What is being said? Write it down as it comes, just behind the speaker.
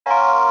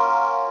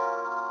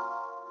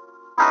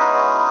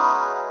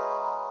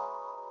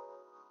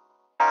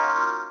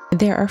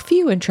There are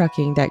few in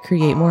trucking that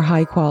create more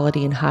high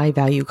quality and high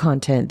value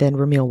content than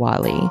Ramil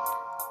Wali.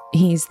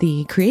 He's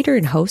the creator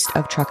and host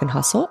of Truck and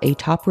Hustle, a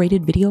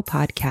top-rated video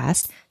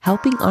podcast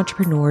helping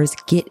entrepreneurs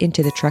get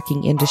into the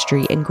trucking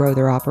industry and grow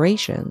their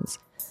operations.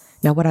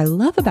 Now, what I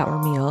love about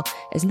Ramil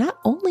is not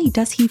only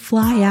does he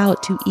fly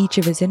out to each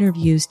of his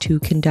interviews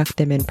to conduct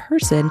them in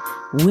person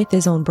with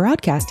his own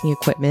broadcasting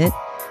equipment,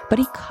 but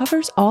he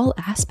covers all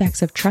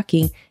aspects of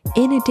trucking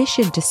in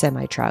addition to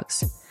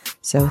semi-trucks.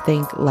 So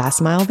think last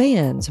mile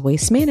vans,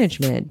 waste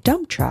management,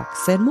 dump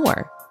trucks, and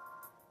more.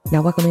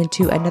 Now, welcome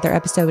into another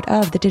episode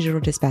of the Digital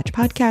Dispatch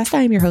Podcast.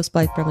 I am your host,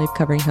 Blythe Brumley,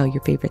 covering how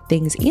your favorite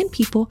things and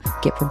people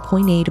get from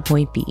point A to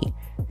point B.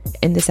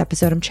 In this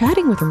episode, I'm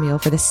chatting with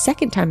Ramil for the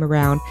second time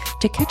around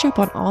to catch up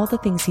on all the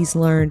things he's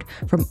learned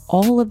from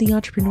all of the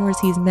entrepreneurs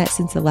he's met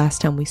since the last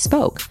time we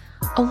spoke,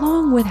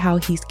 along with how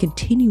he's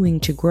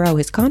continuing to grow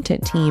his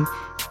content team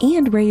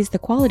and raise the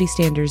quality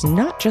standards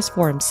not just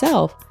for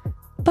himself,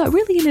 but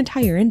really an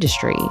entire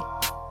industry.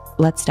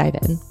 Let's dive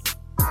in.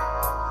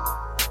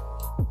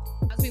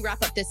 As we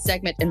wrap up this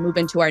segment and move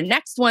into our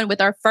next one with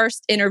our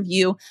first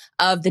interview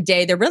of the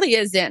day, there really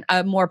isn't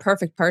a more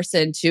perfect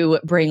person to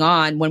bring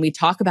on when we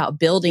talk about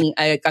building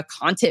a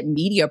content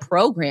media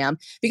program,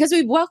 because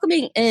we're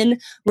welcoming in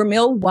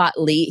Ramil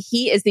Wali.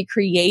 He is the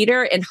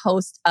creator and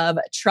host of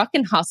Truck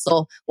and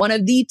Hustle, one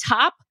of the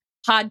top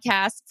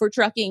podcasts for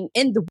trucking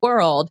in the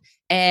world.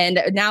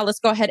 And now let's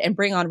go ahead and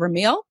bring on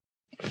Ramil.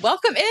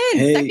 Welcome in.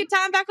 Hey. Second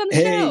time back on the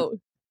show.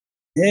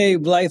 Hey,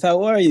 Blythe,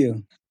 how are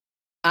you?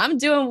 I'm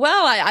doing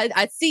well.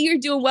 I see you're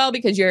doing well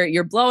because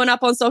you're blowing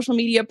up on social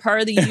media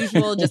per the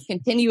usual, just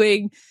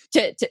continuing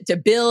to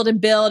build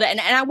and build. And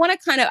I want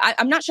to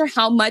I'm not sure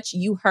how much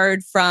you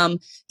heard from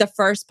the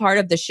first part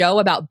of the show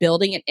about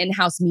building an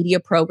in-house media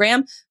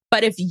program,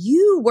 but if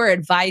you were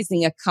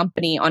advising a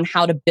company on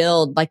how to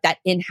build like that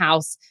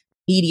in-house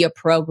media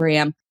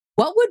program,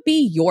 what would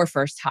be your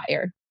first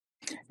hire?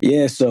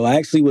 Yeah, so I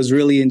actually was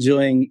really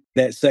enjoying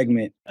that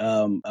segment.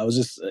 I was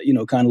just,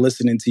 kind of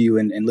listening to you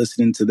and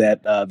listening to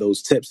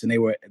those tips, and they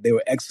were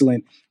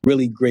excellent,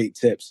 really great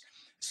tips.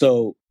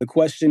 So the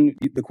question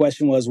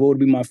was, what would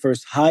be my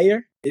first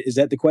hire? Is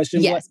that the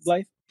question, yes.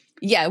 Blythe?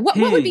 Yeah. What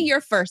would be your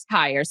first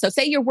hire? So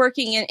say you're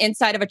working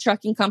inside of a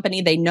trucking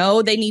company. They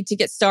know they need to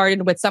get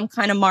started with some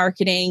kind of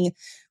marketing.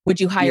 Would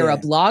you hire a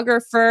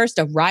blogger first,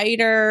 a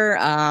writer?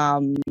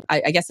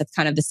 I guess it's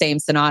kind of the same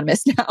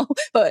synonymous now,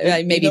 but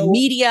maybe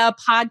media,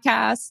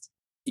 podcast.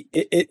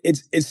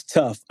 It's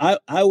tough.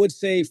 I would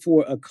say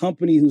for a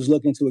company who's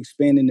looking to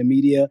expand into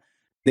media,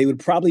 they would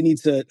probably need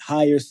to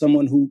hire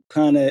someone who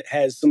kind of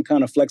has some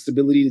kind of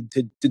flexibility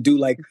to do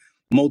like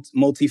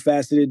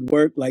multifaceted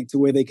work, like to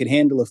where they could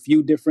handle a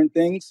few different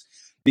things,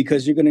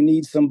 because you're going to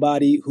need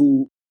somebody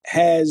who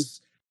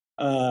has,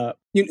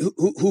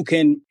 who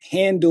can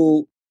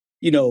handle,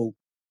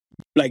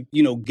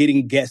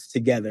 getting guests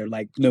together,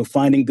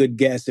 finding good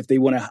guests if they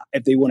want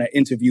to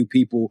interview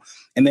people,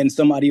 and then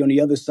somebody on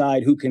the other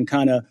side who can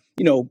kind of,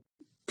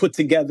 put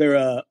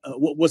together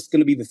what's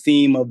going to be the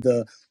theme of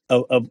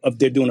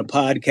they're doing a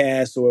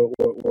podcast or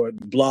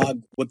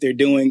blog, what they're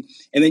doing.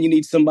 And then you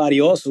need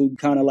somebody also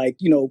kind of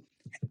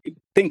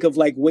think of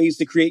like ways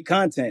to create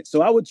content.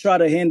 So I would try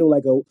to handle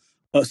like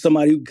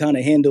somebody who kind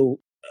of handle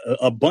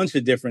a bunch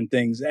of different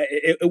things.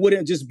 It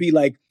wouldn't just be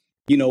like,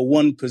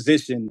 one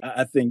position.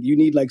 I think you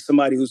need like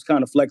somebody who's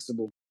kind of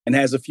flexible and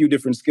has a few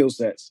different skill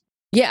sets.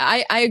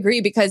 Yeah, I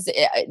agree, because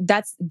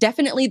that's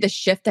definitely the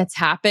shift that's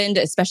happened,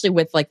 especially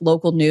with like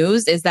local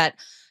news, is that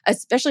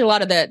especially a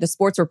lot of the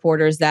sports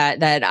reporters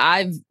that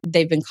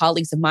they've been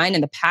colleagues of mine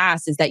in the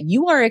past, is that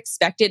you are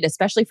expected,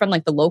 especially from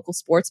like the local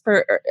sports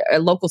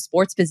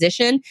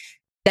position,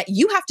 that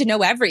you have to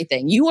know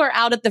everything. You are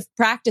out at the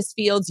practice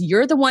fields.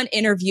 You're the one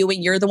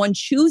interviewing. You're the one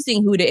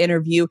choosing who to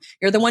interview.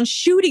 You're the one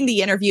shooting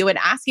the interview and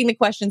asking the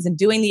questions and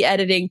doing the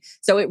editing.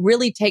 So it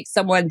really takes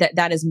someone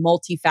that is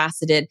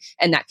multifaceted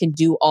and that can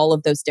do all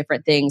of those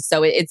different things.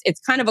 So it's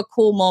kind of a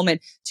cool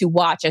moment to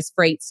watch as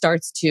freight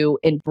starts to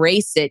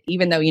embrace it,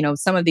 even though,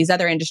 some of these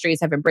other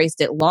industries have embraced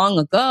it long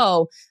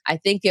ago. I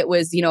think it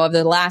was, over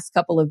the last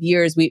couple of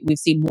years, we've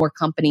seen more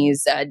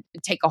companies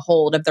take a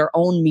hold of their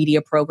own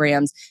media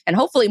programs, and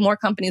hopefully more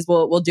companies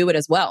will do it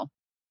as well.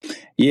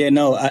 Yeah,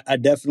 no, I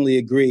definitely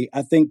agree.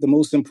 I think the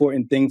most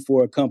important thing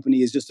for a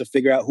company is just to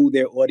figure out who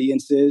their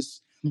audience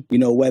is,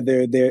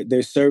 whether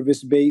they're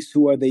service-based,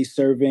 who are they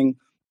serving,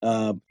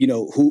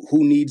 who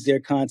needs their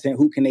content,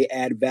 who can they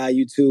add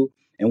value to.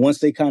 And once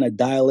they kind of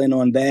dial in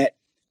on that,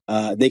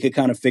 they could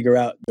kind of figure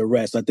out the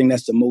rest. I think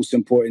that's the most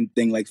important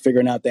thing, like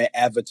figuring out that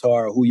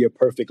avatar, or who your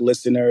perfect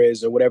listener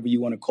is, or whatever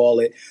you want to call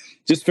it.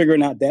 Just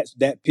figuring out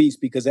that piece,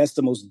 because that's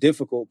the most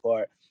difficult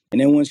part. And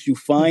then once you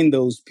find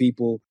those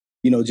people,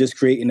 just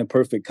creating the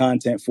perfect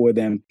content for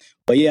them.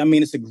 But yeah, I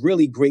mean, it's a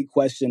really great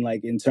question,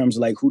 like in terms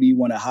of like, who do you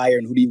want to hire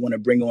and who do you want to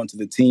bring onto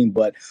the team?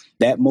 But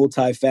that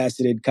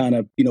multifaceted kind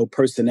of,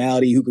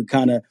 personality who could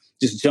kind of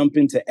just jump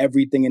into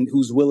everything and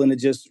who's willing to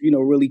just,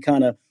 really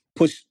kind of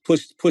push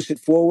it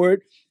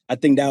forward. I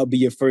think that would be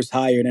your first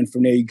hire. And then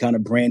from there, you kind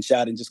of branch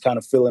out and just kind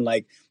of fill in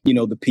like,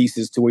 the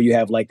pieces to where you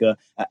have like a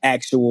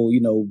actual,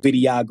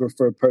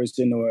 videographer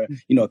person or,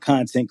 a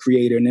content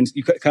creator. And then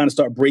you kind of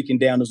start breaking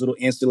down those little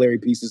ancillary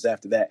pieces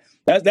after that.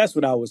 That's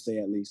what I would say,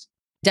 at least.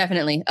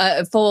 Definitely.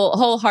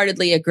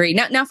 Wholeheartedly agree.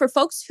 Now, for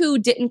folks who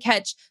didn't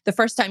catch the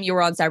first time you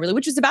were on Cyberly,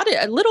 which was about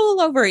a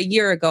little over a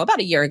year ago,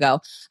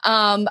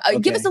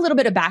 give us a little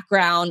bit of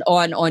background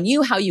on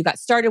you, how you got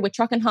started with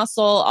Truck and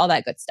Hustle, all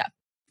that good stuff.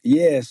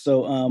 Yeah.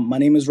 So my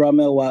name is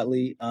Ramel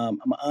Watley.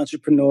 I'm an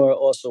entrepreneur,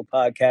 also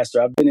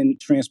podcaster. I've been in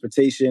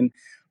transportation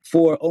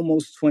for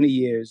almost 20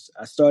 years.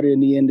 I started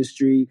in the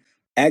industry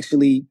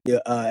actually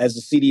as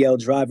a CDL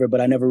driver, but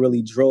I never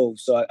really drove.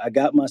 So I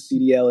got my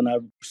CDL and I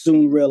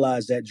soon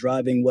realized that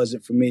driving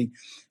wasn't for me.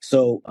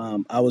 So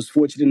I was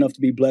fortunate enough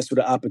to be blessed with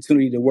the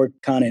opportunity to work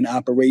kind of in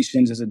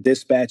operations as a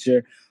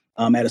dispatcher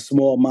at a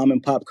small mom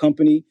and pop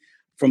company.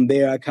 From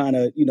there, I kind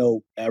of,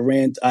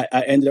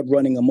 I ended up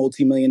running a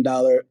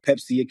multi-million-dollar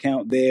Pepsi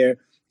account there,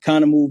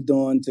 kind of moved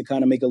on to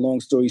kind of make a long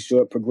story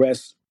short,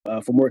 progress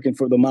from working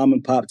for the mom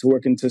and pop to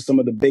working to some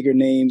of the bigger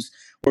names,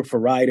 worked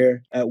for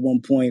Ryder at one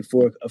point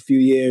for a few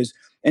years,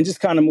 and just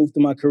kind of moved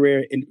through my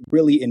career in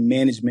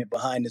management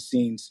behind the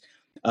scenes.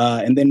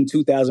 And then in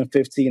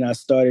 2015, I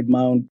started my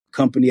own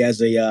company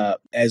as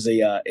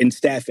in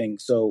staffing.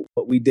 So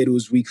what we did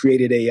was we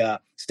created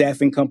a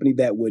staffing company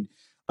that would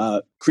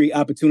create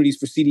opportunities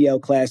for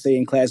CDL Class A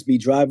and Class B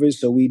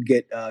drivers. So we'd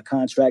get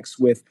contracts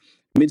with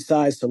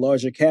mid-sized to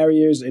larger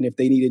carriers. And if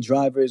they needed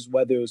drivers,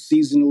 whether it was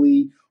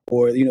seasonally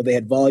or, they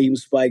had volume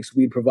spikes,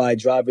 we'd provide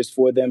drivers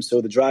for them.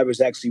 So the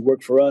drivers actually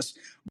worked for us,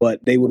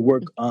 but they would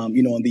work, on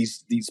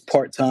these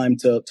part-time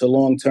to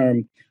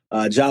long-term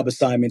job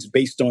assignments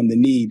based on the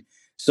need.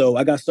 So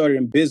I got started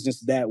in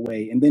business that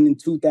way. And then in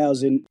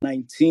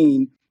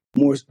 2019,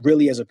 more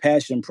really as a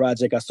passion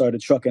project, I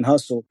started Truck and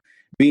Hustle.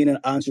 Being an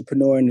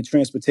entrepreneur in the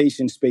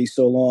transportation space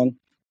so long,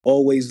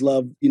 always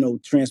loved,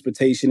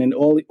 transportation and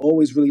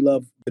always really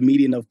loved the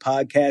medium of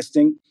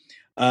podcasting.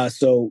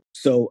 So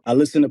I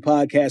listen to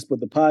podcasts, but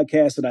the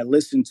podcasts that I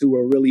listen to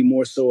are really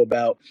more so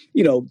about,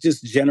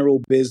 just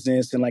general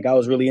business. And like, I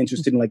was really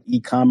interested in like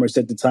e-commerce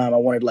at the time. I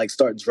wanted to like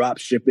start drop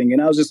shipping.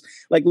 And I was just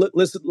like,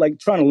 listen, like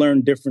trying to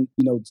learn different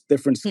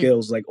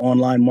skills, like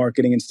online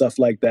marketing and stuff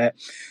like that.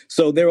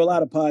 So there were a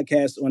lot of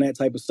podcasts on that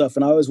type of stuff.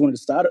 And I always wanted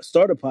to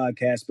start a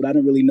podcast, but I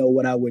didn't really know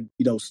what I would,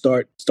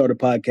 start a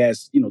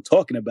podcast,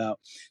 talking about.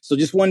 So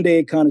just one day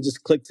it kind of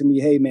just clicked to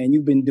me, hey man,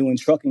 you've been doing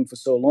trucking for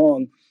so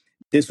long.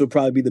 This would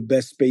probably be the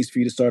best space for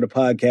you to start a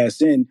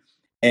podcast in.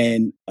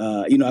 And,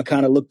 I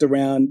kind of looked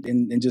around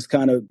and just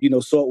kind of,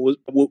 saw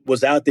what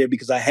was out there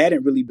because I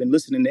hadn't really been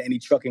listening to any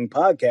trucking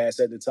podcasts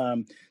at the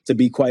time, to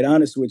be quite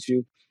honest with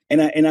you.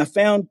 And I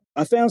found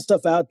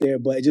stuff out there,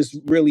 but it just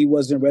really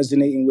wasn't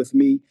resonating with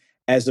me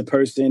as a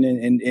person.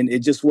 And it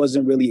just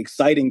wasn't really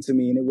exciting to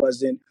me. And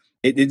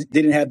it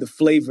didn't have the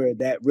flavor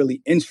that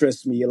really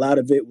interests me. A lot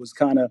of it was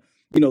kind of,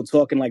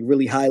 talking like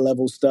really high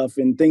level stuff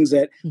and things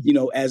that,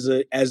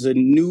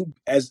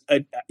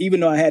 even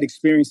though I had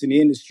experience in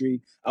the industry,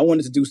 I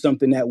wanted to do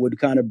something that would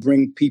kind of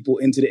bring people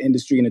into the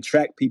industry and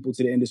attract people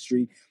to the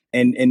industry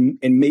and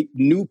make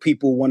new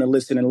people want to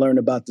listen and learn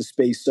about the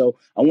space. So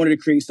I wanted to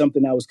create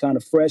something that was kind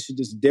of fresh and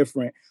just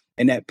different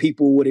and that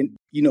people wouldn't,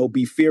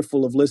 be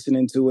fearful of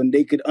listening to and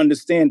they could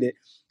understand it.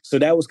 So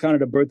that was kind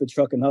of the birth of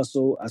Truck and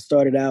Hustle. I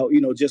started out,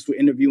 just with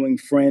interviewing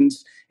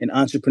friends and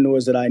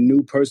entrepreneurs that I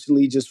knew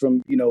personally just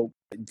from,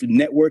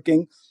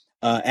 networking.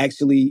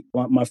 Actually,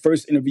 my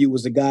first interview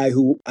was a guy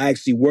who I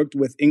actually worked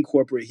with in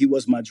corporate. He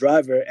was my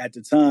driver at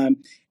the time.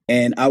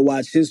 And I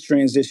watched his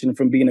transition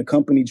from being a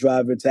company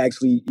driver to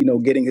actually,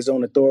 getting his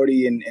own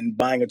authority and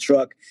buying a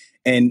truck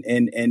and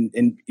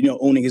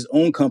owning his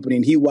own company.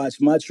 And he watched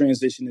my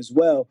transition as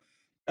well.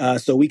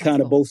 So we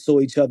kind of both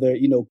saw each other,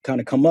 kind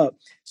of come up.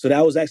 So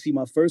that was actually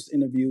my first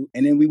interview.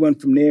 And then we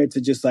went from there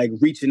to just like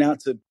reaching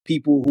out to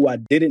people who I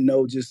didn't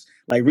know, just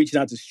like reaching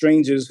out to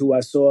strangers who I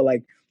saw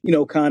like,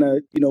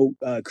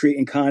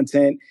 creating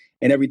content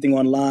and everything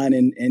online.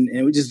 And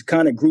it just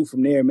kind of grew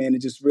from there, man.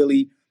 It just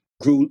really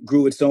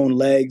grew its own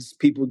legs.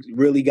 People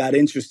really got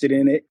interested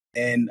in it.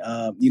 And,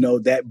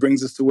 that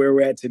brings us to where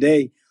we're at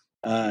today.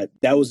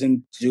 That was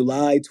in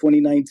July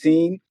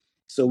 2019.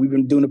 So we've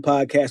been doing the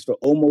podcast for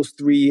almost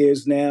 3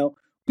 years now.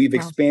 We've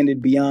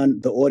expanded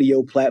beyond the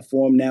audio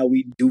platform. Now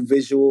we do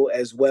visual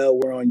as well.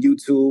 We're on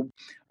YouTube,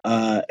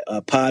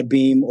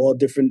 Podbeam, all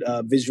different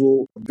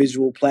visual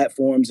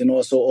platforms and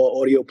also all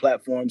audio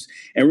platforms.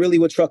 And really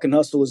what Truck and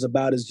Hustle is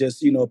about is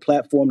just, a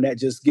platform that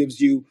just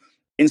gives you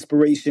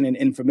inspiration and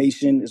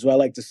information, as well I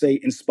like to say,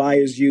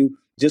 inspires you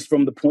just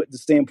from the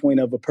standpoint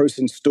of a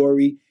person's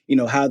story,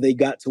 how they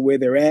got to where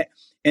they're at.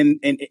 And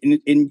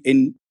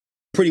in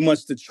pretty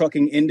much the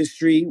trucking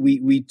industry.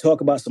 We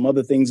talk about some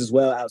other things as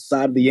well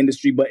outside of the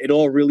industry, but it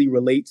all really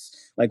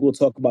relates. Like we'll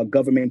talk about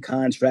government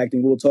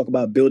contracting. We'll talk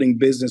about building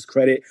business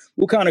credit.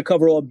 We'll kind of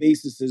cover all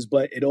bases,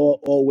 but it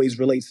all always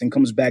relates and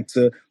comes back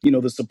to,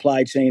 the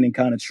supply chain and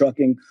kind of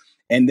trucking.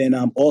 And then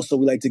also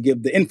we like to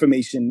give the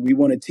information. We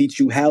want to teach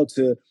you how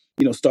to,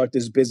 start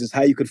this business,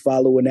 how you could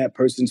follow in that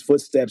person's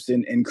footsteps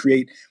and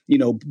create,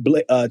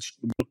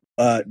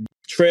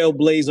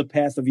 trailblaze a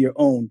path of your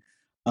own,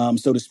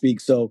 so to speak.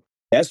 So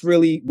that's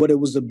really what it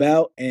was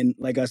about. And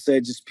like I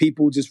said, just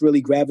people just really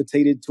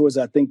gravitated towards,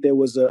 I think there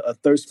was a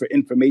thirst for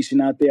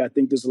information out there. I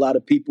think there's a lot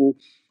of people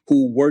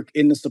who work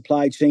in the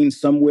supply chain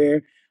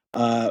somewhere,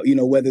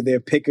 whether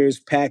they're pickers,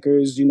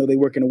 packers, they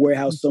work in a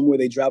warehouse somewhere,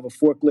 they drive a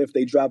forklift,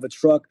 they drive a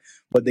truck,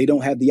 but they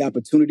don't have the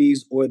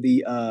opportunities or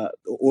the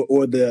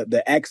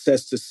the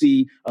access to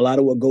see a lot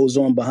of what goes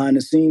on behind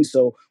the scenes.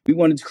 So we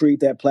wanted to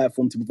create that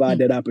platform to provide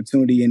that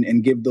opportunity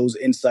and give those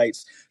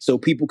insights so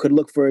people could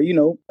look for,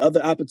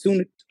 other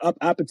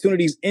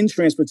opportunities in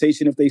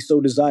transportation if they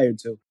so desired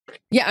to.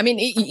 Yeah, I mean,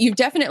 you've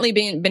definitely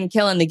been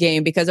killing the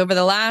game, because over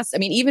the last,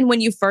 even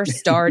when you first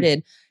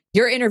started,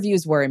 your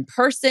interviews were in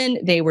person.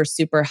 They were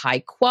super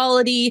high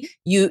quality.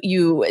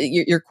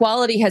 Your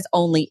quality has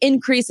only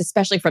increased,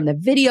 especially from the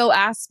video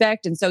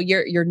aspect. And so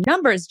your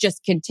numbers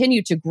just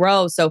continue to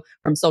grow. So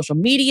from social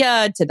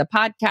media to the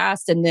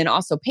podcast and then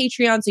also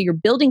Patreon. So you're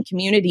building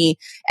community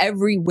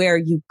everywhere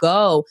you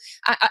go.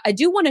 I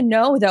do want to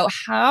know though,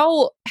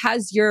 how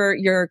has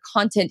your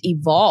content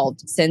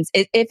evolved since,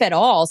 if at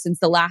all, since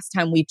the last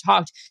time we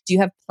talked? Do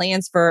you have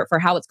plans for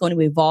how it's going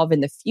to evolve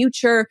in the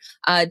future?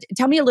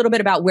 Tell me a little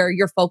bit about where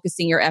you're focusing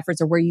your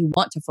efforts, or where you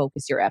want to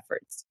focus your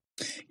efforts.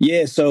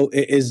 Yeah, so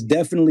it's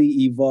definitely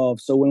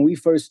evolved. So when we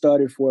first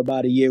started for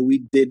about a year, we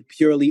did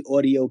purely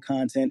audio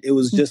content. It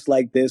was just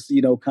like this,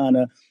 kind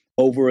of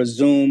over a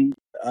Zoom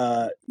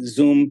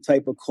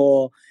type of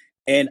call.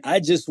 And I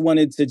just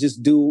wanted to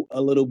just do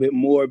a little bit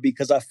more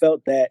because I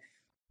felt that,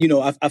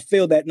 I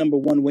feel that number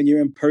one, when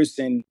you're in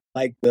person,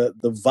 like the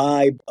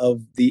vibe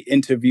of the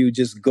interview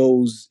just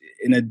goes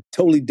in a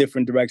totally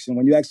different direction.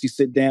 When you actually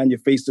sit down, you're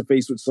face to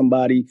face with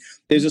somebody,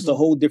 there's just a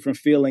whole different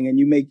feeling, and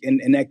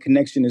and that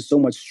connection is so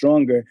much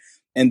stronger.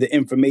 And the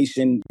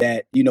information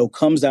that,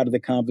 comes out of the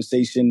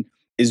conversation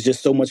is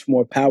just so much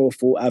more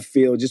powerful, I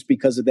feel, just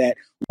because of that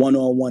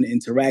one-on-one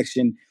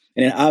interaction.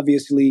 And then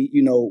obviously,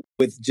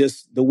 with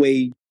just the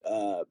way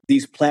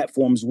these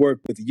platforms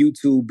work, with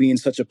YouTube being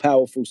such a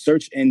powerful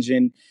search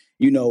engine,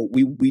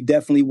 we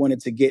definitely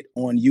wanted to get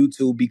on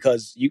YouTube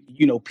because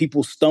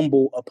people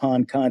stumble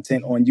upon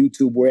content on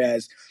YouTube,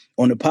 whereas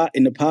in the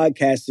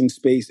podcasting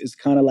space, it's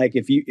kind of like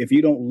if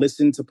you don't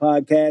listen to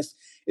podcasts,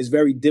 it's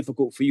very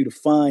difficult for you to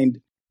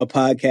find a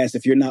podcast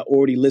if you're not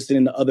already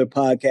listening to other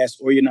podcasts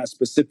or you're not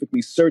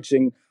specifically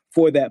searching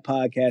for that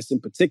podcast in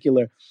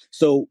particular.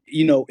 So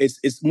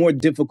it's more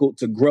difficult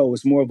to grow.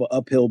 It's more of an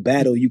uphill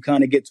battle. You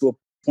kind of get to a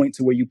point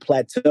to where you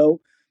plateau.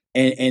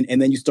 And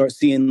then you start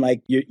seeing,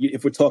 like,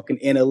 if we're talking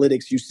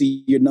analytics, you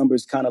see your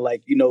numbers kind of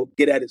like,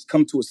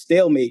 come to a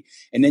stalemate.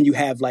 And then you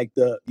have like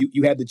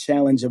you have the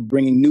challenge of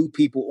bringing new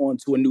people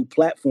onto a new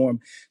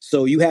platform.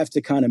 So you have to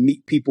kind of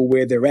meet people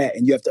where they're at.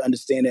 And you have to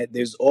understand that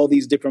there's all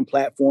these different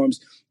platforms.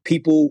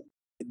 People,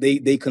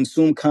 they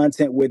consume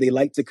content where they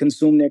like to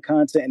consume their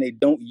content, and they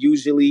don't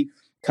usually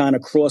kind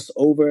of cross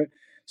over.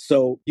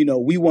 So,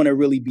 we want to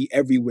really be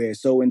everywhere.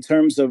 So in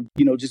terms of,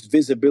 just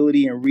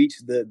visibility and reach,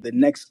 the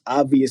next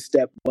obvious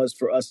step was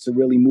for us to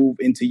really move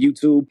into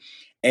YouTube.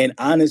 And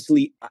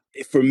honestly,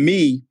 for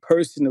me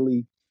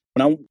personally,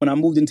 when I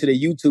moved into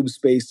the YouTube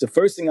space, the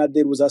first thing I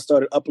did was I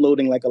started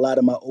uploading like a lot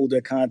of my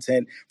older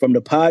content from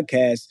the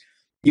podcast,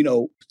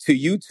 to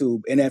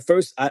YouTube. And at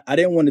first I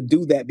didn't want to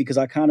do that because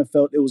I kind of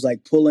felt it was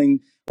like pulling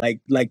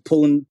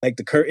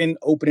the curtain,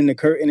 opening the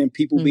curtain, and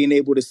people being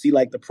able to see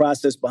like the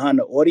process behind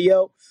the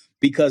audio.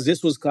 Because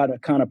this was kind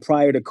of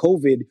prior to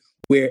COVID,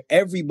 where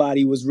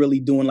everybody was really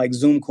doing like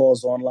Zoom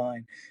calls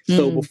online.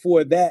 So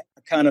before that,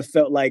 I kind of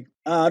felt like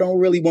I don't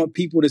really want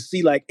people to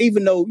see, like,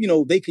 even though,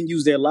 they can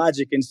use their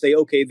logic and say,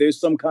 okay, there's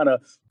some kind of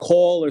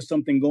call or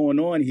something going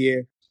on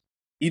here.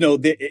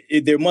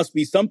 There must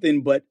be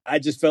something, but I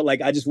just felt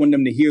like I just wanted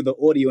them to hear the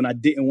audio and I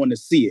didn't want to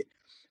see it.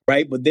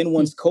 Right. But then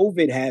once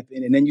COVID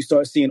happened, and then you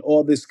start seeing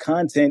all this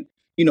content,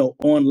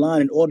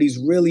 online, and all these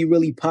really,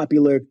 really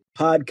popular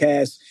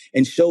podcasts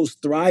and shows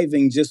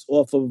thriving just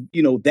off of,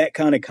 that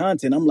kind of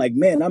content. I'm like,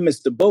 man, I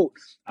missed the boat.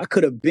 I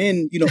could have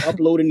been,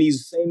 uploading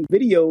these same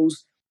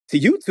videos to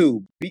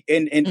YouTube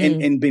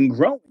and been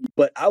growing.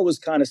 But I was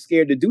kind of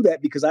scared to do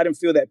that because I didn't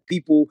feel that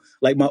people,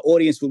 like my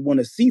audience, would want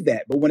to see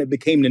that. But when it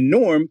became the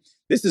norm,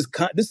 this is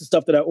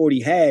stuff that I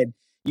already had,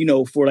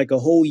 for like a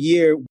whole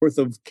year worth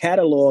of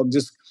catalog,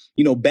 just,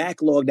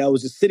 backlog that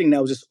was just sitting,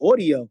 that was just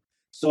audio.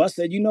 So I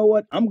said, you know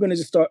what? I'm going to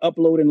just start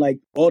uploading like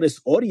all this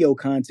audio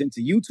content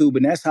to YouTube.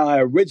 And that's how I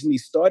originally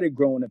started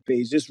growing the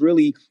page, just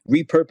really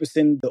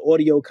repurposing the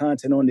audio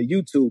content on the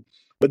YouTube.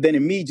 But then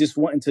in me just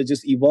wanting to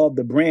just evolve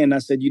the brand, I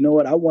said, you know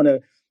what? I want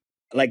to,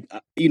 like,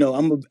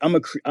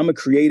 I'm a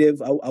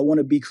creative. I want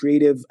to be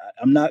creative.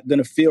 I'm not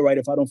going to feel right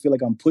if I don't feel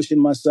like I'm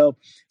pushing myself.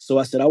 So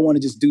I said, I want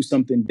to just do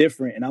something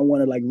different. And I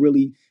want to like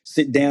really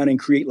sit down and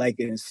create like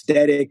an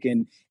aesthetic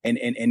and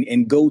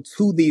go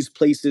to these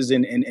places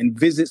and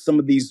visit some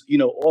of these,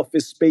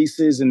 office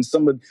spaces and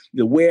some of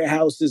the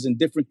warehouses and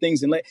different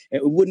things. And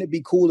wouldn't it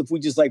be cool if we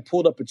just like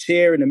pulled up a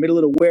chair in the middle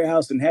of the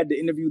warehouse and had the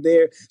interview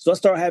there? So I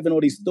start having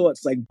all these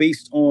thoughts like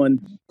based on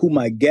who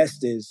my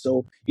guest is.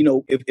 So,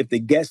 if the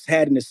guest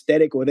had an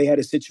aesthetic or they had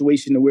a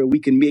situation where we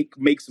can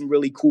make some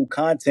really cool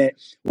content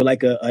with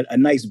like a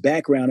nice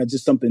background or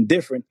just something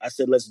different, I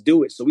said, let's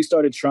do it. So we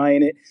started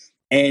trying it.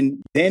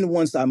 And then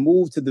once I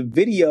moved to the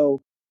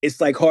video, it's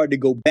like hard to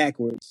go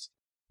backwards.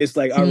 It's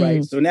like, all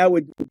right, so now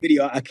with the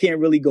video, I can't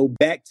really go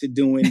back to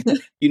doing,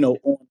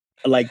 on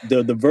like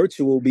the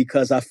virtual,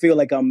 because I feel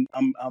like I'm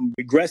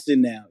regressing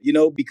now,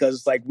 because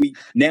it's like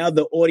now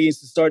the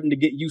audience is starting to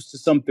get used to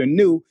something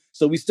new.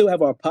 So we still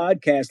have our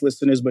podcast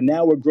listeners, but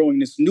now we're growing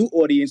this new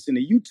audience in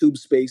the YouTube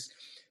space.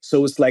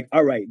 So it's like,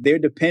 all right, they're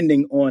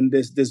depending on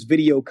this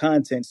video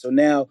content. So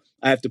now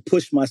I have to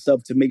push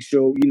myself to make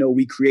sure,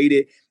 we create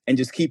it and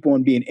just keep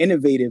on being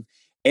innovative.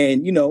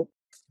 And,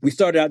 we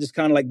started out just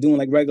kind of like doing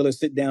like regular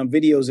sit down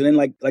videos. And then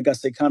like I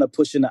said, kind of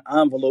pushing the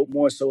envelope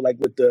more so like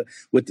with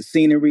the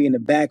scenery and the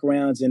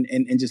backgrounds and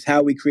just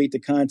how we create the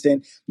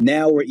content.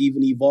 Now we're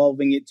even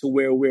evolving it to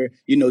where we're,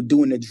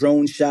 doing the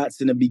drone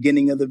shots in the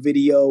beginning of the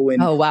video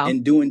and,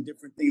 and doing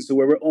different things. So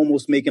where we're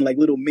almost making like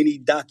little mini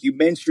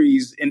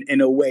documentaries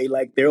in a way,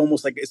 like they're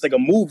almost like, it's like a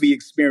movie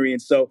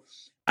experience. So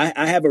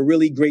I have a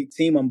really great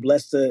team. I'm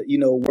blessed to,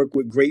 work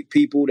with great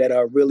people that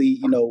are really,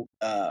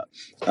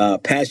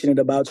 passionate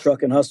about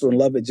Truck and Hustle and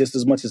love it just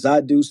as much as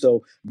I do.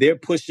 So they're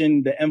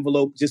pushing the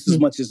envelope just as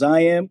much as I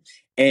am.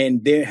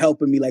 And they're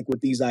helping me like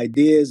with these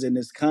ideas and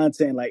this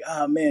content. Like,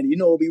 man,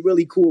 it'd be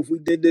really cool if we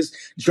did this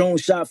drone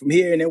shot from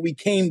here and then we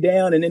came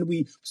down and then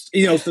we,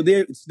 so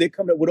they're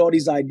coming up with all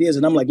these ideas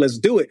and I'm like, let's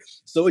do it.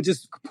 So it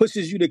just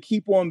pushes you to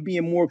keep on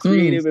being more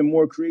creative and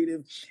more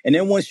creative. And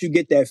then once you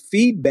get that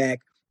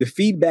feedback, the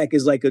feedback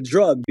is like a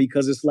drug,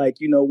 because it's like,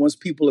 once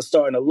people are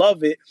starting to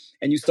love it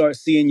and you start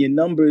seeing your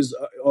numbers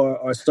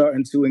are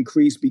starting to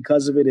increase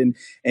because of it.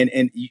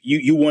 And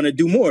you want to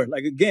do more.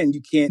 Like, again,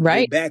 you can't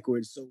go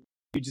backwards. So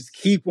you just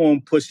keep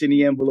on pushing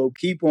the envelope,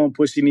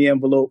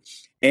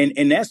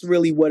 And that's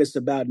really what it's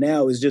about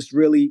now, is just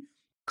really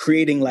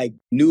creating like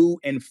new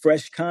and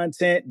fresh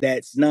content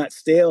that's not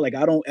stale. Like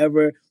I don't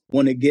ever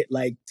want to get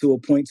like to a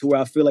point to where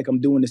I feel like I'm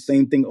doing the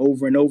same thing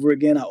over and over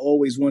again. I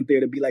always want there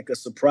to be like a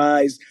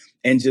surprise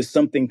and just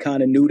something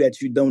kind of new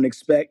that you don't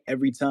expect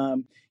every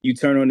time you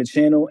turn on the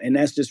channel. And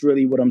that's just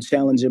really what I'm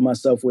challenging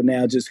myself with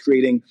now, just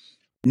creating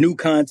new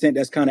content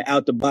that's kind of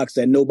out the box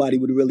that nobody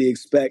would really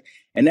expect.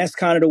 And that's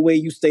kind of the way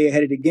you stay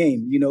ahead of the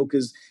game,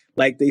 because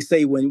like they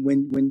say, when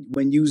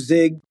you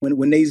zig,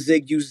 when they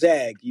zig, you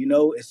zag,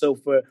 And so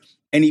for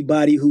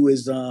anybody who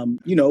is,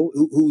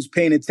 who's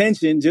paying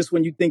attention, just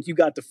when you think you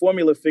got the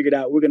formula figured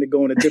out, we're going to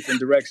go in a different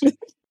direction.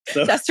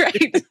 So. That's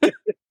right.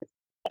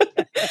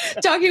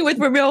 Talking with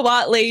Ramil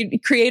Watley,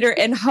 creator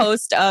and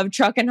host of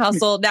Truck and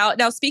Hustle.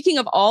 Now, speaking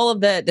of all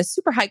of the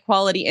super high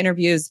quality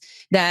interviews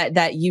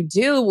that you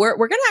do, we're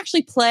going to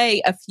actually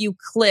play a few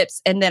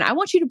clips, and then I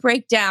want you to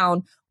break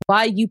down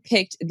why you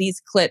picked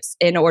these clips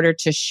in order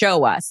to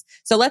show us.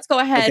 So let's go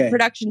ahead,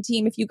 production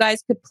team, if you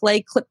guys could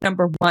play clip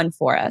number 1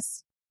 for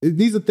us.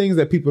 These are things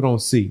that people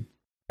don't see.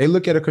 They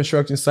look at a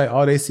construction site,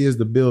 all they see is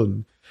the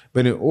building.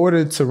 But in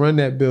order to run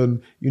that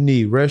building, you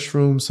need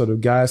restrooms so the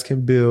guys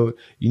can build.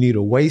 You need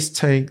a waste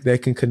tank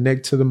that can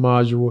connect to the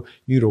module.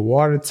 You need a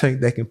water tank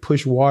that can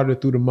push water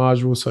through the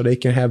module so they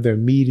can have their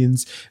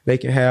meetings. They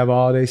can have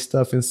all their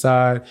stuff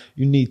inside.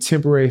 You need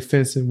temporary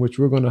fencing, which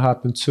we're going to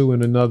hop into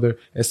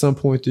at some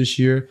point this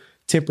year.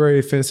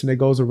 Temporary fencing that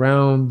goes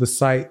around the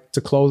site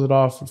to close it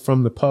off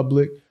from the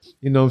public.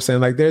 You know what I'm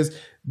saying? Like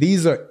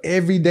these are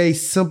everyday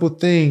simple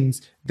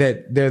things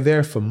that they're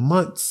there for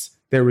months.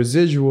 They're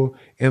residual.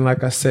 And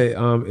like I said,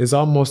 it's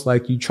almost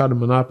like you try to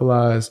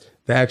monopolize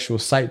the actual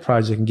site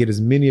project and get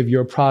as many of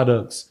your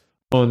products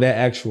on that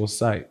actual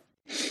site.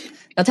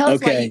 Now tell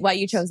us why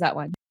you chose that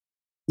one.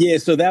 Yeah,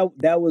 so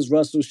that was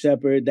Russell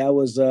Shepard. That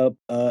was a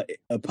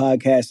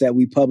podcast that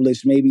we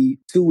published maybe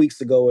 2 weeks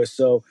ago or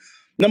so.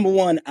 Number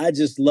one, I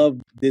just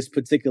love this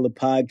particular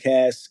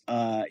podcast.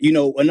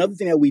 Another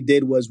thing that we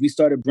did was we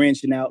started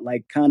branching out,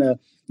 like kind of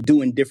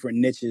doing different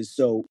niches.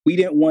 So we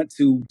didn't want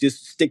to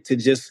just stick to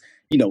just,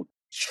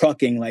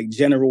 trucking, like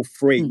general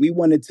freight. We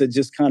wanted to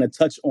just kind of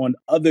touch on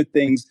other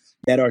things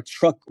that are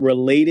truck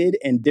related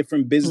and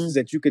different businesses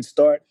that you could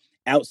start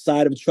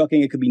outside of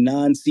trucking. It could be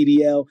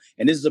non-CDL.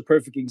 And this is a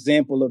perfect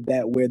example of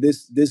that, where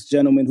this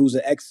gentleman, who's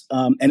an ex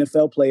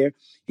NFL player,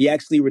 he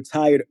actually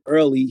retired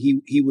early.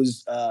 He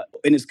was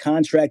in his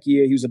contract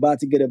year. He was about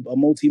to get a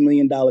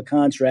multi-million-dollar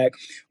contract,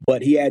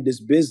 but he had this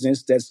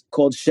business that's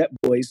called Shep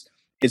Boys.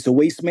 It's a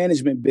waste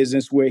management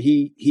business where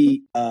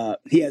he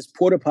has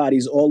porta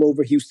potties all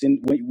over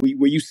Houston.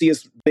 Where you see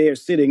us there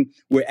sitting,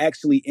 we're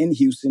actually in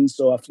Houston.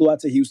 So I flew out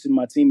to Houston,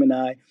 my team and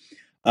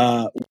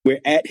I. We're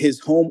at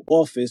his home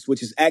office,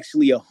 which is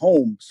actually a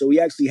home. So he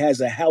actually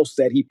has a house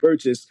that he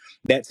purchased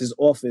that's his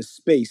office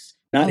space,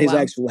 not his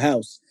actual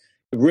house.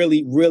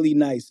 Really, really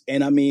nice.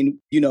 And I mean,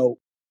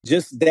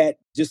 just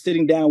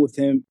sitting down with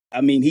him,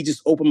 I mean, he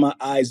just opened my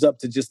eyes up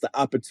to just the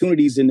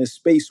opportunities in this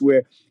space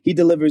where he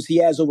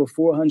has over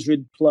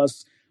 400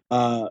 plus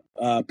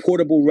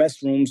portable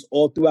restrooms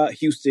all throughout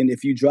Houston.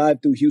 If you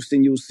drive through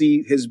Houston, you'll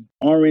see his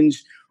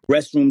orange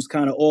restrooms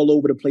kind of all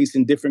over the place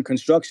in different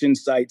construction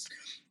sites.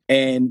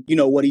 And, you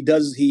know, what he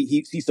does is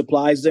he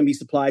supplies them. He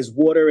supplies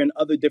water and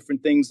other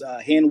different things,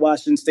 hand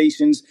washing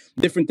stations,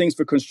 different things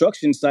for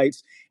construction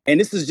sites. And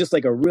this is just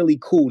like a really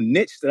cool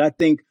niche that I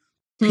think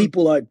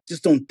people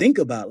just don't think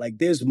about. Like,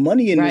 there's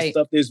money in this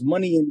stuff. There's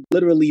money in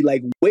literally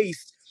like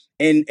waste,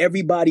 and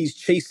everybody's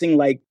chasing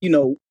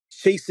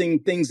chasing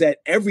things that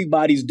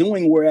everybody's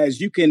doing.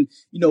 Whereas you can,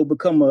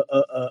 become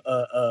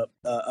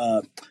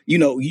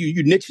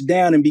you niche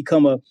down and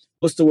become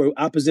what's the word?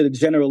 Opposite of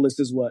generalist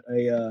is what?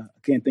 I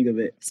can't think of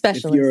it.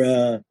 Specialist. If you're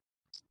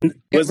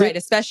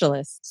a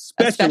specialist.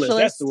 Specialist,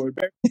 that's the word.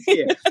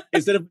 Yeah.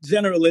 Instead of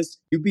generalist,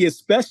 you be a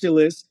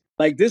specialist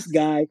like this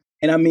guy.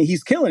 And I mean,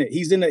 he's killing it.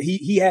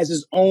 He has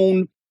his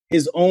own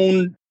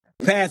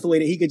pathway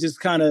that he could just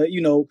kind of,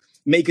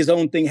 make his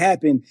own thing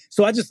happen.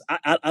 So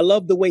I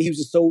love the way he was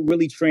just so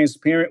really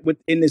transparent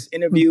in this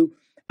interview.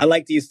 I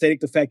like the aesthetic,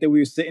 the fact that we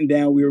were sitting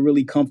down, we were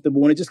really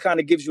comfortable. And it just kind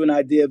of gives you an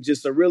idea of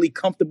just a really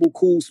comfortable,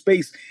 cool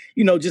space.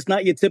 Just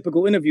not your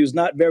typical interviews,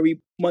 not very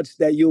much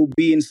that you'll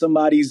be in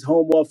somebody's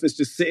home office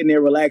just sitting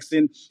there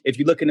relaxing. If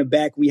you look in the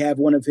back, we have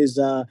one of his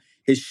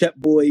Chef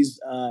Boys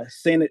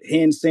hand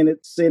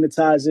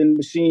sanitizing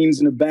machines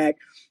in the back.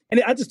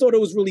 And I just thought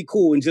it was really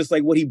cool. And just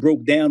like what he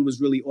broke down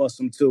was really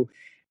awesome too.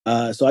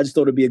 So I just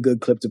thought it'd be a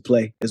good clip to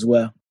play as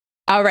well.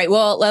 All right.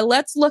 Well,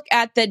 let's look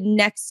at the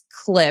next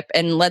clip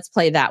and let's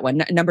play that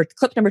one.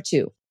 Clip number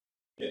 2.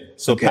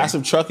 So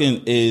Passive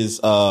Trucking is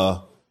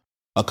a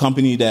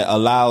company that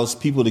allows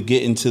people to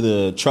get into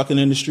the trucking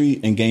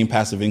industry and gain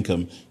passive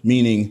income.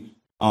 Meaning,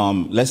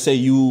 let's say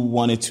you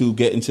wanted to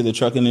get into the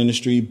trucking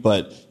industry,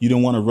 but you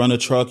didn't want to run a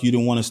truck. You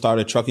didn't want to start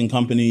a trucking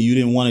company. You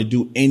didn't want to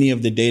do any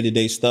of the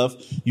day-to-day stuff.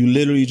 You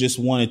literally just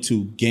wanted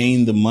to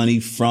gain the money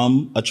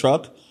from a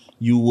truck.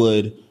 You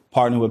would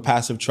partner with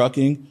Passive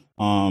Trucking.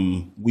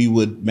 We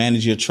would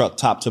manage your truck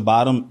top to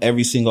bottom,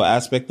 every single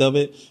aspect of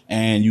it.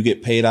 And you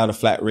get paid out a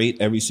flat rate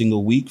every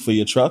single week for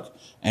your truck.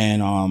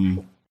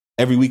 And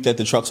every week that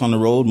the truck's on the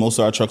road, most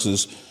of our trucks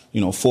is,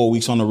 4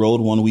 weeks on the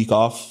road, 1 week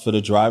off for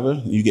the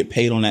driver. You get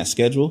paid on that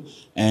schedule.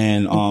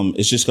 And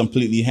it's just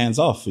completely hands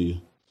off for you.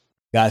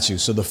 Got you.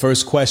 So the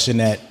first question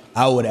that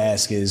I would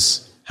ask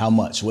is, how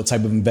much? What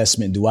type of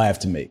investment do I have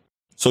to make?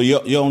 So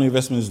your only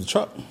investment is the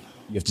truck.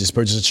 You have to just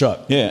purchase a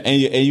truck. Yeah, and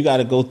you got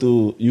to go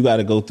through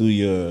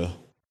your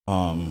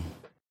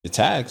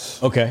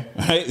tags. Okay,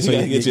 right. So you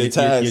got to get your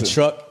tags, your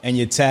truck and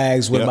your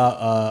tags. What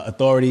about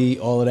authority?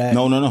 All of that?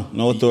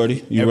 No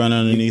authority. You run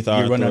underneath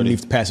our authority. You run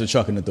underneath Passive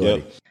Trucking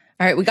Authority. Yep.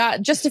 All right, we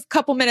got just a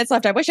couple minutes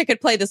left. I wish I could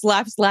play this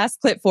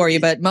last clip for you,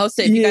 but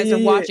if you guys are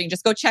watching,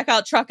 just go check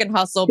out Truck and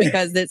Hustle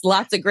because there's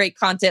lots of great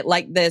content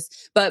like this.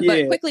 But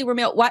quickly,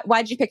 Ramil,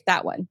 why'd you pick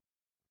that one?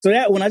 So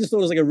that one, I just thought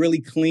it was like a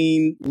really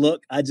clean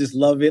look. I just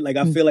love it. Like,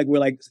 I feel like we're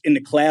like in the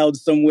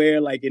clouds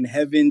somewhere, like in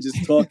heaven,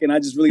 just talking. I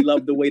just really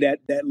love the way that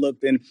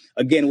looked. And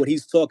again, what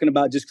he's talking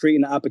about, just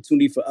creating an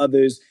opportunity for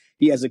others.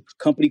 He has a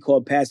company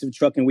called Passive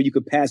Trucking where you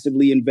could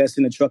passively invest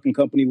in a trucking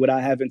company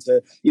without having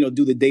to,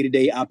 do the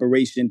day-to-day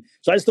operation.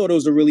 So I just thought it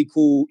was a really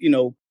cool,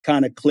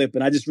 kind of clip.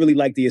 And I just really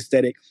like the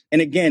aesthetic.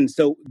 And again,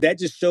 so that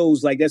just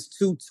shows like that's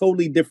two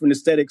totally different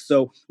aesthetics.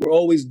 So we're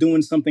always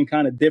doing something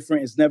kind of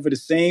different. It's never the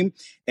same.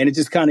 And it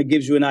just kind of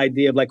gives you an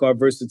idea of like our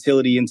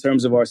versatility in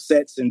terms of our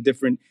sets and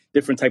different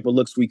type of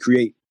looks we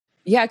create.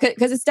 Yeah,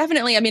 because it's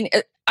definitely,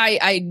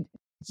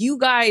 you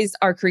guys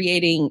are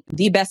creating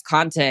the best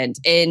content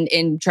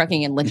in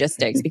trucking and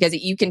logistics because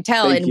you can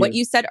tell. And what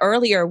you said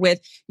earlier with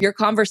your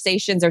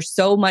conversations are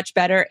so much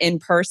better in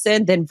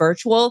person than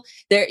virtual.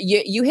 There,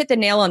 you hit the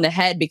nail on the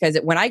head because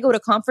when I go to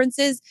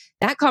conferences,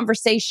 that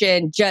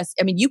conversation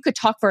you could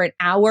talk for an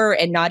hour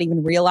and not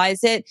even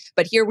realize it.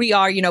 But here we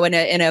are,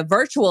 in a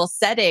virtual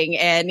setting,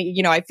 and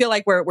I feel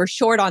like we're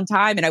short on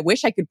time, and I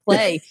wish I could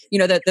play,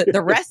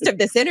 the rest of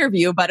this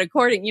interview. But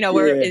according,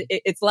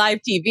 it's live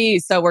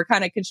TV, so we're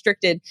kind of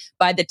constricted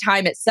by the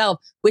time itself,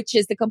 which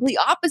is the complete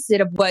opposite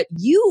of what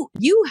you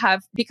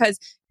have, because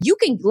you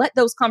can let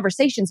those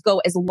conversations go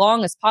as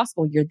long as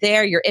possible. You're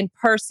there, you're in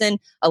person.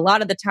 A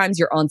lot of the times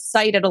you're on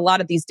site at a lot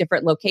of these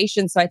different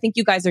locations. So I think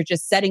you guys are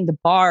just setting the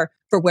bar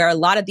for where a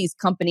lot of these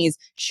companies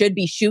should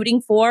be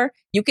shooting for.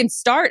 You can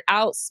start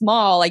out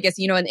small, I guess,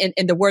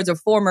 in the words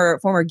of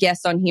former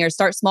guests on here,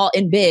 start small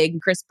and big.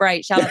 Chris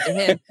Bright, shout out to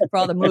him for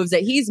all the moves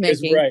that he's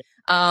making. Right.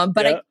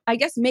 But I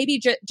guess maybe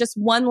just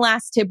one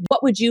last tip.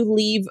 What would you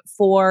leave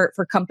for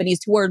companies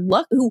who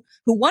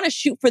want to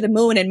shoot for the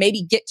moon and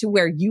maybe get to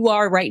where you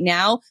are right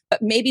now,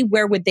 but maybe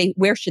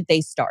where should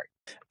they start?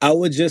 I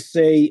would just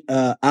say,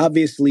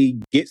 obviously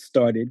get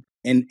started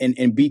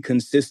and be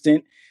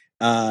consistent.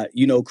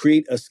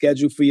 Create a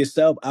schedule for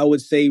yourself. I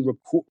would say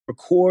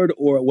record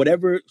or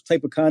whatever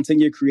type of content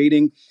you're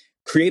creating,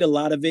 create a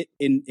lot of it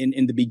in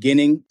the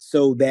beginning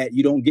so that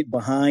you don't get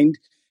behind.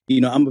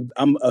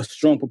 I'm a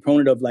strong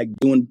proponent of like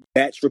doing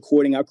batch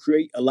recording. I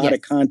create a lot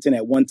of content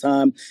at one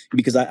time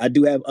because I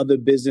do have other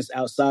business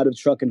outside of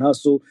Truck and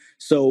Hustle.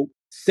 So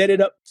set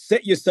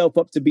yourself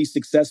up to be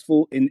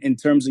successful in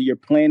terms of your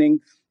planning.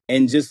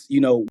 And just,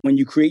 when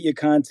you create your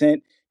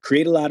content,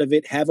 create a lot of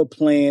it, have a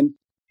plan,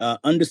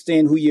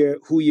 understand who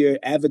your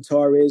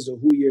avatar is or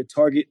who your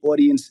target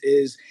audience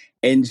is,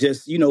 and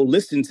just,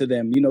 listen to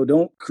them.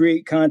 Don't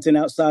create content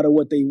outside of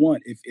what they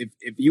want. If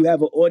you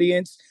have an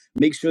audience,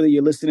 make sure that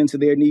you're listening to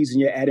their needs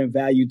and you're adding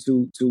value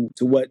to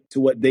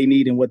what they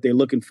need and what they're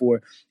looking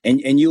for,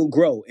 and you'll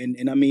grow.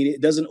 And I mean, it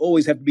doesn't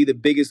always have to be the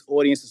biggest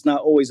audience. It's not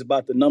always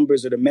about the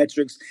numbers or the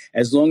metrics.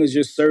 As long as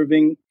you're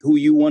serving who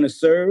you want to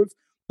serve,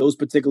 those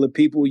particular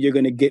people, you're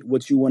going to get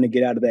what you want to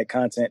get out of that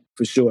content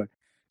for sure.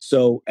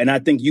 So, and I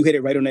think you hit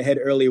it right on the head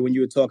earlier when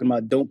you were talking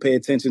about don't pay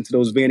attention to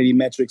those vanity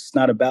metrics. It's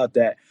not about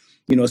that.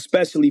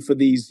 Especially for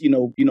these,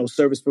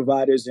 service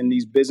providers and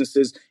these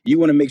businesses, you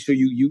want to make sure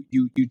you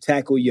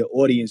tackle your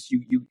audience.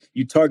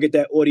 You target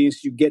that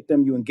audience, you get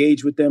them, you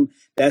engage with them.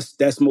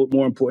 That's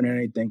more important than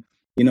anything.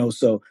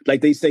 So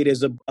like they say,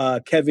 there's I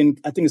think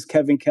it's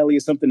Kevin Kelly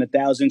or something,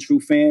 1,000 True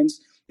Fans.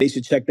 They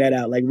should check that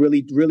out. Like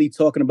really, really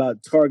talking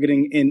about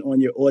targeting in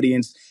on your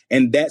audience,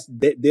 and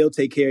they'll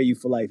take care of you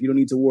for life. You don't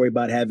need to worry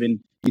about having,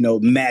 a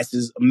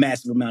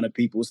massive amount of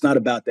people. It's not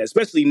about that,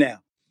 especially now.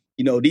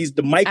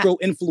 The micro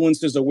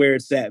influencers are where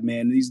it's at,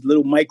 man. These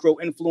little micro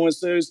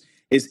influencers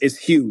is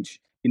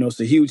huge. It's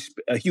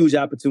a huge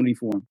opportunity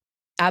for them.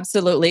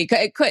 Absolutely.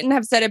 Couldn't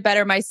have said it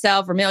better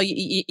myself. Ramil,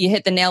 you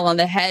hit the nail on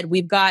the head.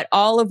 We've got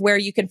all of where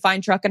you can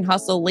find Truck and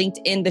Hustle linked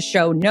in the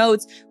show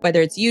notes,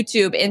 whether it's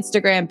YouTube,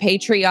 Instagram,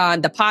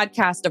 Patreon, the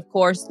podcast, of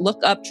course. Look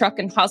up Truck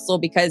and Hustle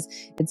because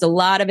it's a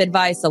lot of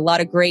advice, a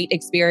lot of great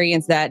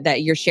experience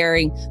that you're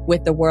sharing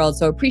with the world.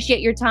 So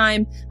appreciate your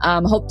time.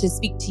 Hope to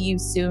speak to you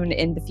soon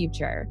in the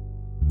future.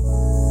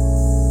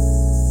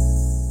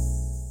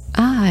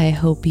 I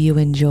hope you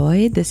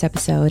enjoyed this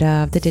episode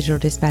of the Digital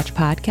Dispatch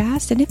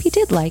podcast. And if you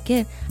did like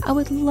it, I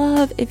would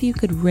love if you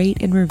could rate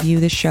and review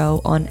the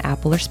show on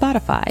Apple or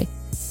Spotify.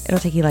 It'll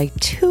take you like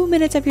 2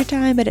 minutes of your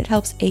time, but it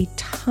helps a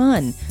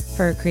ton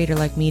for a creator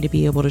like me to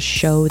be able to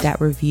show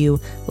that review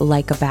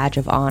like a badge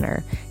of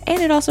honor.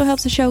 And it also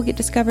helps the show get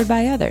discovered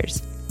by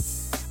others.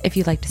 If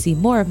you'd like to see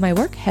more of my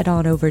work, head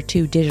on over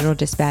to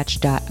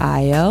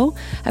digitaldispatch.io.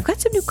 I've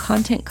got some new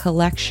content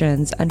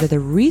collections under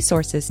the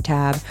resources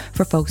tab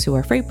for folks who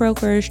are freight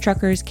brokers,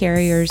 truckers,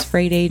 carriers,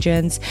 freight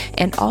agents,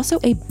 and also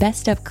a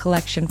best of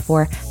collection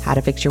for how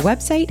to fix your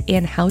website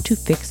and how to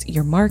fix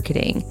your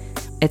marketing.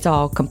 It's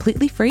all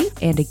completely free.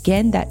 And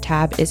again, that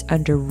tab is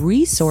under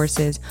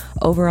resources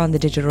over on the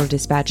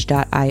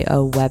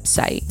digitaldispatch.io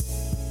website.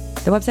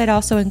 The website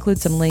also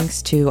includes some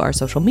links to our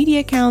social media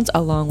accounts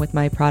along with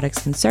my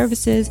products and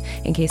services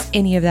in case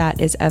any of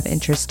that is of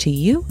interest to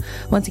you.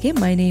 Once again,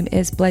 my name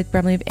is Blythe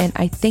Brumleve and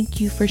I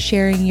thank you for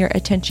sharing your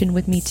attention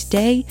with me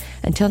today.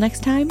 Until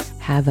next time,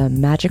 have a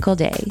magical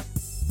day.